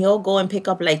 And he'll go and pick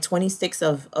up like 20 sticks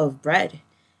of bread.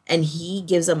 And he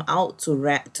gives them out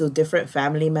to different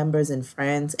family members and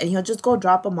friends. And he'll just go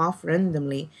drop them off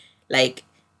randomly. Like,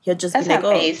 he'll just be like,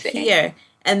 amazing. Oh, here.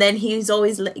 And then he's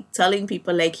always like telling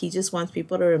people like he just wants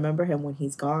people to remember him when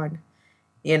he's gone,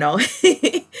 you know.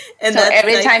 And so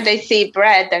every time they see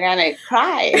bread, they're gonna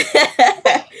cry.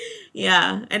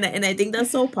 Yeah, and I think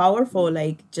that's so powerful.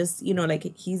 Like, just, you know,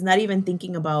 like he's not even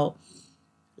thinking about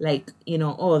like, you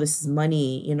know, oh, this is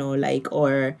money, you know, like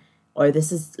or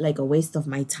this is like a waste of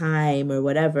my time or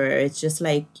whatever. It's just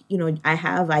like, you know,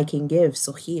 I can give,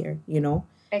 so here, you know.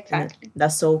 Exactly.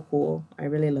 That's so cool. I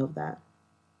really love that.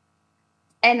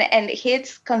 And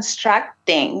he's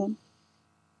constructing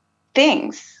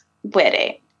things with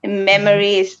it.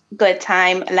 Memories, good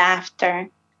time, laughter,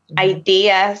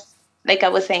 ideas, like I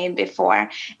was saying before.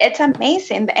 It's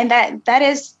amazing. And that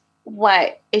is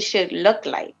what it should look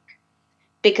like.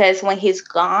 Because when he's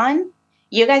gone,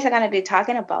 you guys are going to be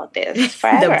talking about this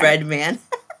forever. The bread man.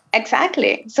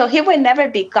 Exactly. So he will never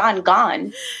be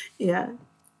gone. Yeah.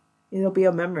 It'll be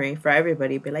a memory for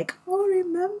everybody. Be like, oh,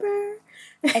 remember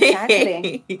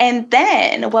Exactly. And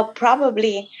then what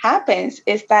probably happens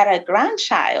is that a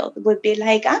grandchild would be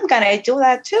like, I'm going to do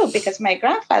that too, because my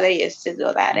grandfather used to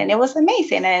do that and it was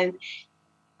amazing. And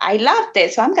I loved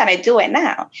it. So I'm going to do it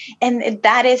now. And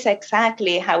that is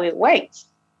exactly how it works.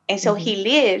 And so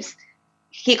he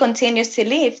continues to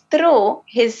live through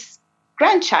his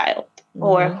grandchild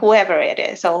or whoever it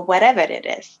is or whatever it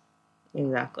is.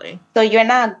 Exactly. So you're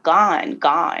not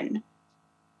gone.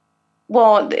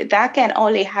 Well, that can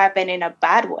only happen in a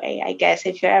bad way, I guess,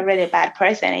 if you're a really bad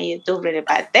person and you do really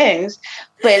bad things.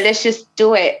 But let's just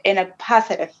do it in a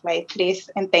positive way, please.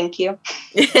 And thank you.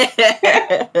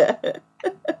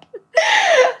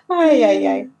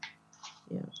 Ay.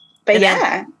 Yeah. But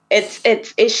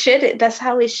it should, that's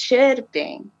how it should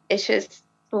be. It's just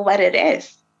what it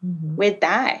is. We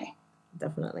die.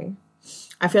 Definitely.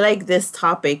 I feel like this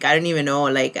topic, I don't even know,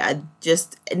 like,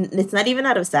 it's not even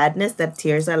out of sadness that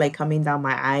tears are, like, coming down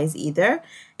my eyes either.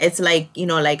 It's like, you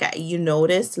know, like, you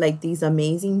notice, like, these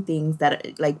amazing things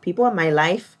that, like, people in my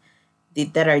life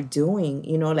that are doing,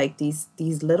 you know, like, these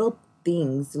little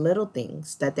things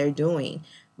that they're doing.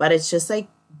 But it's just, like,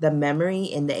 the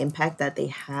memory and the impact that they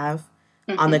have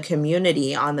on the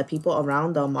community, on the people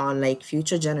around them, on, like,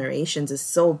 future generations is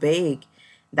so big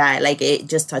that, like, it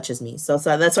just touches me. So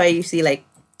that's why you see, like,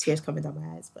 tears coming down my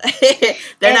eyes, but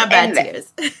they're not bad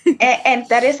tears. and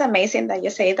that is amazing that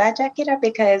you say that, Jakira,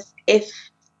 because if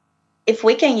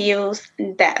we can use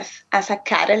death as a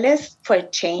catalyst for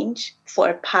change,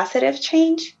 for positive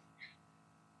change,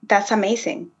 that's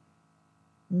amazing.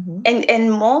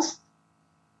 And most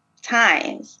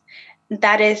times,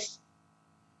 that is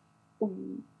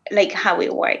like how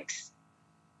it works.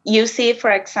 You see,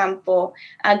 for example,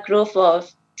 a group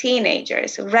of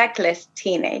teenagers, reckless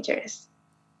teenagers,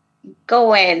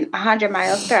 going 100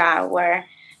 miles per hour,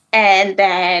 and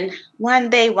then one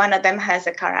day one of them has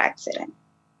a car accident.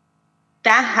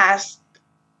 That has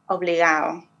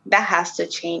to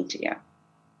change you.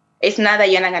 It's not that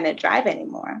you're not going to drive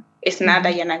anymore. It's not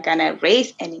that you're not going to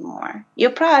race anymore. You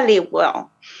probably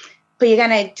will, but you're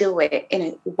going to do it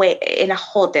in a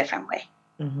whole different way.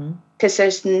 Because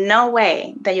there's no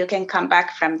way that you can come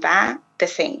back from that the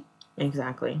same.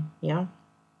 Exactly. Yeah.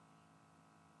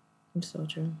 It's so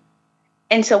true.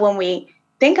 And so when we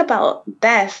think about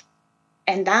death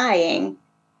and dying,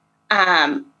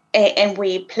 and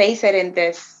we place it in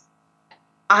this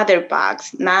other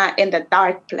box, not in the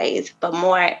dark place, but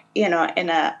more, you know,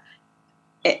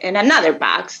 in another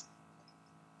box,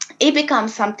 it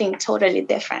becomes something totally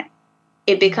different.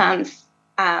 It becomes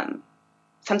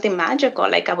something magical,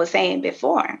 like I was saying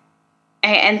before.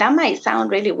 And that might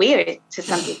sound really weird to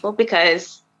some people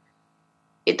because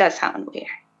it does sound weird.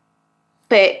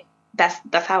 But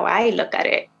that's how I look at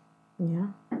it. Yeah.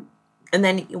 And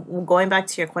then going back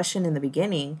to your question in the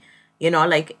beginning, you know,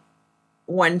 like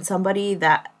when somebody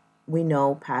that we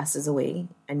know passes away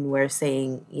and we're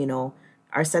saying, you know,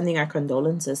 are sending our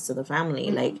condolences to the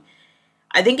family, like,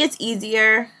 I think it's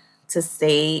easier to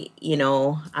say, you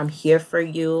know, I'm here for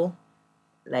you.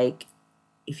 Like,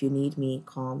 if you need me,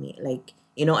 call me, like,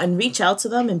 you know, and reach out to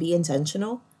them and be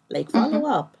intentional, like follow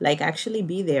up, like actually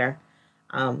be there.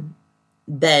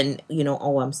 Then, you know,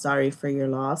 oh, I'm sorry for your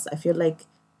loss. I feel like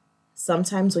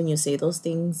sometimes when you say those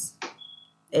things,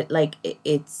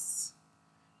 it's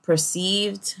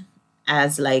perceived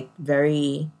as like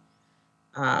very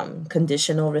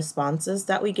conditional responses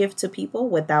that we give to people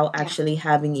without actually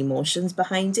having emotions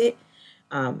behind it.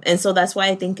 And so that's why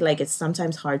I think like it's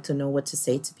sometimes hard to know what to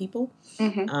say to people,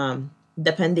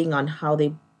 depending on how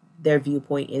their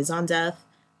viewpoint is on death,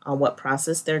 on what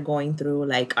process they're going through.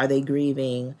 Like, are they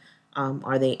grieving?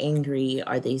 Are they angry?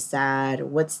 Are they sad?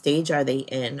 What stage are they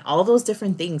in? All those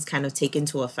different things kind of take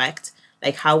into effect,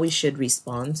 like how we should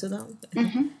respond to them.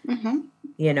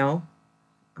 You know?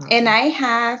 And I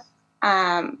have,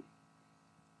 I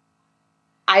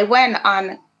went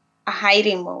on a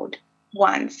hiding mode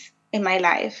once in my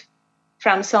life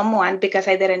from someone because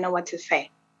I didn't know what to say.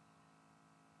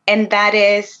 And that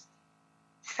is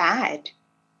sad.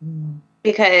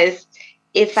 Because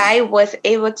if I was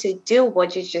able to do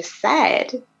what you just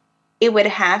said, it would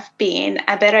have been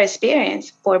a better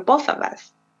experience for both of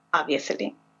us,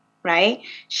 obviously, right?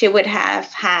 She would have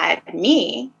had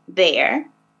me there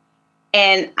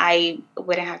and I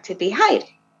wouldn't have to be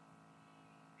hiding.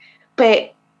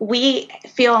 But we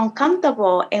feel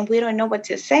uncomfortable and we don't know what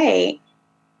to say.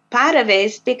 Part of it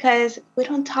is because we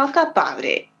don't talk about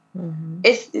it.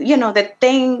 It's, you know, the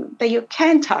thing that you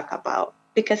can talk about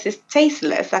because it's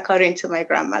tasteless, according to my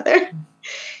grandmother.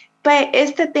 But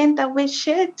it's the thing that we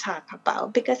should talk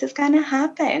about because it's going to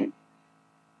happen.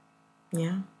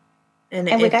 Yeah.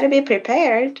 And we got to be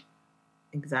prepared.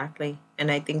 Exactly.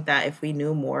 And I think that if we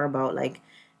knew more about like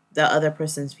the other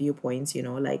person's viewpoints,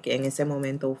 like in ese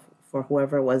momento for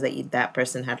whoever it was that that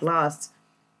person had lost,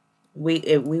 we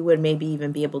would maybe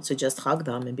even be able to just hug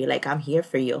them and be like, I'm here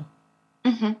for you.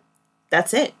 Mm-hmm.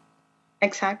 That's it.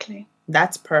 Exactly.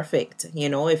 That's perfect.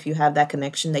 If you have that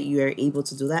connection that you are able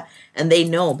to do that, and they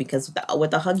know, because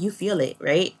with a hug you feel it,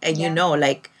 right? And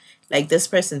like this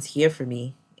person's here for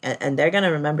me, and they're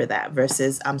gonna remember that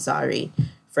versus I'm sorry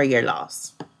for your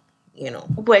loss.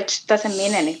 Which doesn't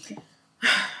mean anything.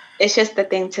 It's just the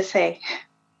thing to say.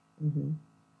 Mm-hmm.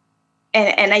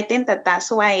 And I think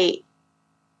that's why,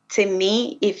 to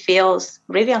me, it feels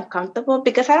really uncomfortable,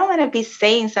 because I don't want to be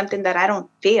saying something that I don't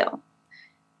feel.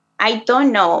 I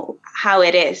don't know how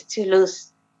it is to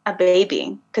lose a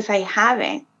baby, because I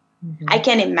haven't. Mm-hmm. I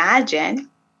can imagine,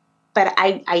 but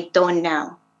I don't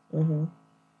know. Mm-hmm.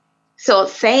 So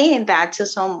saying that to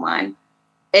someone,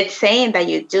 it's saying that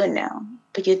you do know,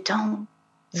 but you don't.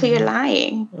 So Mm-hmm. you're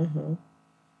lying. Mm-hmm.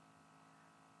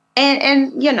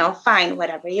 And fine,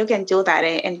 whatever. You can do that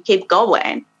and keep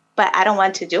going. But I don't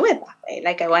want to do it that way.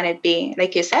 Like, I want to be,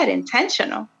 like you said,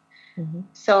 intentional. Mm-hmm.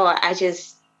 So I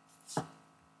just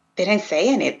didn't say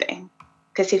anything,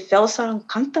 because it felt so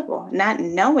uncomfortable, not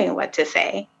knowing what to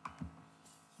say.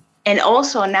 And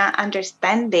also not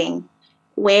understanding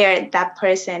where that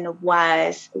person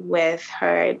was with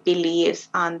her beliefs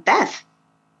on death.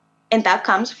 And that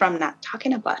comes from not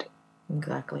talking about it.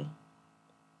 Exactly.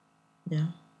 Yeah.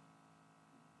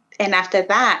 And after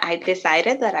that, I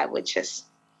decided that I would just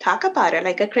talk about it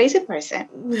like a crazy person.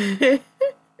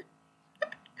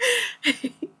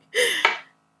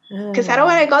 Because I don't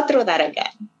want to go through that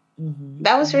again. Mm-hmm.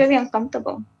 That was really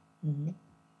uncomfortable. Mm-hmm.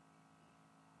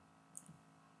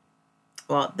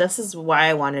 Well, this is why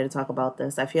I wanted to talk about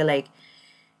this. I feel like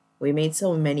we made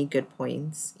so many good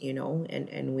points,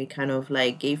 and we kind of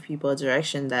like gave people a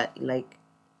direction that like,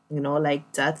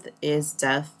 like death is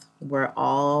death. We're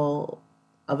all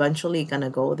eventually gonna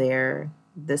go there.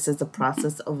 This is the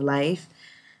process of life.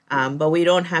 But we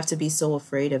don't have to be so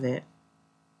afraid of it.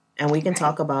 And we can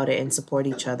talk about it and support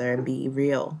each other and be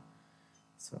real.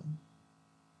 So.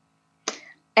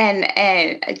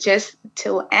 And just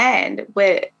to end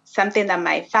with something that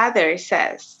my father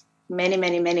says many,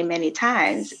 many, many, many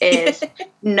times is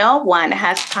no one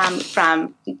has come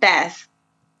from death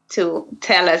to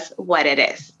tell us what it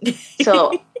is.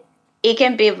 So it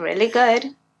can be really good.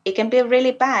 It can be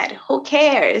really bad. Who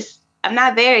cares? I'm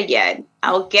not there yet.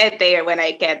 I'll get there when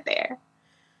I get there.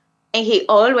 And he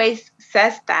always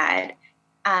says that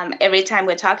every time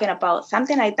we're talking about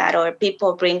something like that, or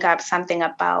people bring up something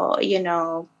about,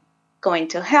 going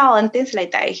to hell and things like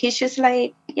that. He's just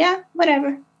like, yeah,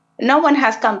 whatever. No one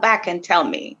has come back and tell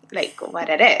me like what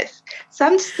it is. So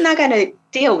I'm just not going to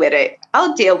deal with it.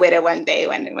 I'll deal with it one day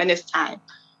when it's time.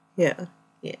 Yeah.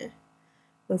 Yeah.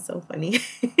 That's so funny.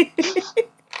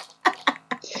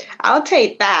 I'll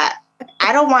take that.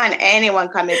 I don't want anyone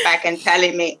coming back and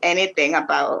telling me anything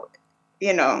about,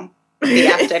 the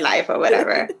afterlife or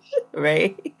whatever.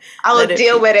 Right. I'll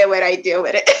deal with it when I deal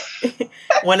with it.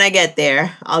 When I get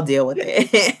there, I'll deal with it.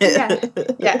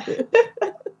 Yeah.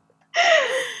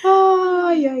 Oh,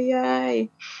 yeah.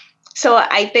 So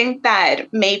I think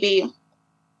that maybe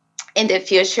in the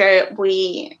future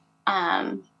we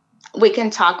can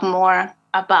talk more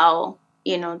about,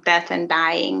 death and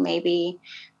dying, maybe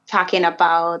talking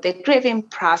about the grieving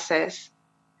process,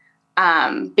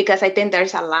 because I think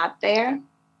there's a lot there,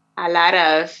 a lot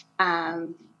of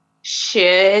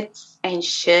shoulds and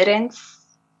shouldn'ts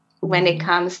when it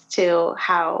comes to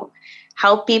how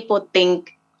people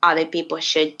think other people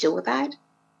should do that.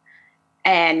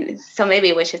 And so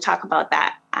maybe we should talk about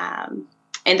that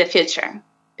in the future,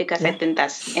 because I think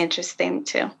that's interesting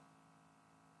too.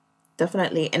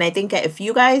 Definitely. And I think if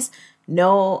you guys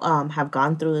have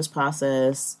gone through this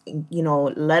process,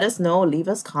 let us know, leave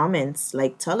us comments,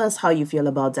 like tell us how you feel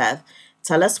about death.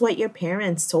 Tell us what your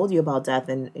parents told you about death,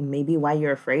 and maybe why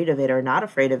you're afraid of it or not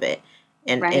afraid of it,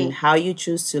 and how you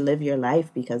choose to live your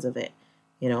life because of it.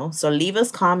 So leave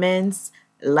us comments,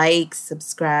 like,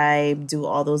 subscribe, do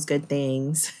all those good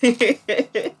things.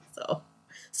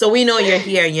 So we know you're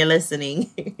here and you're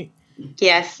listening.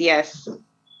 Yes.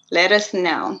 Let us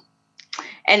know.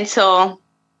 And so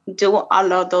do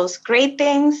all of those great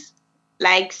things,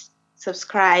 like,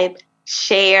 subscribe,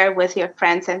 share with your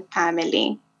friends and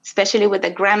family, especially with the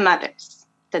grandmothers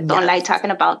that don't like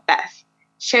talking about death.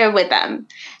 Share with them.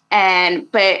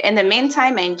 But in the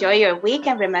meantime, enjoy your week,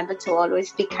 and remember to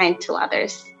always be kind to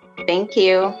others. Thank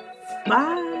you.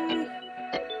 Bye.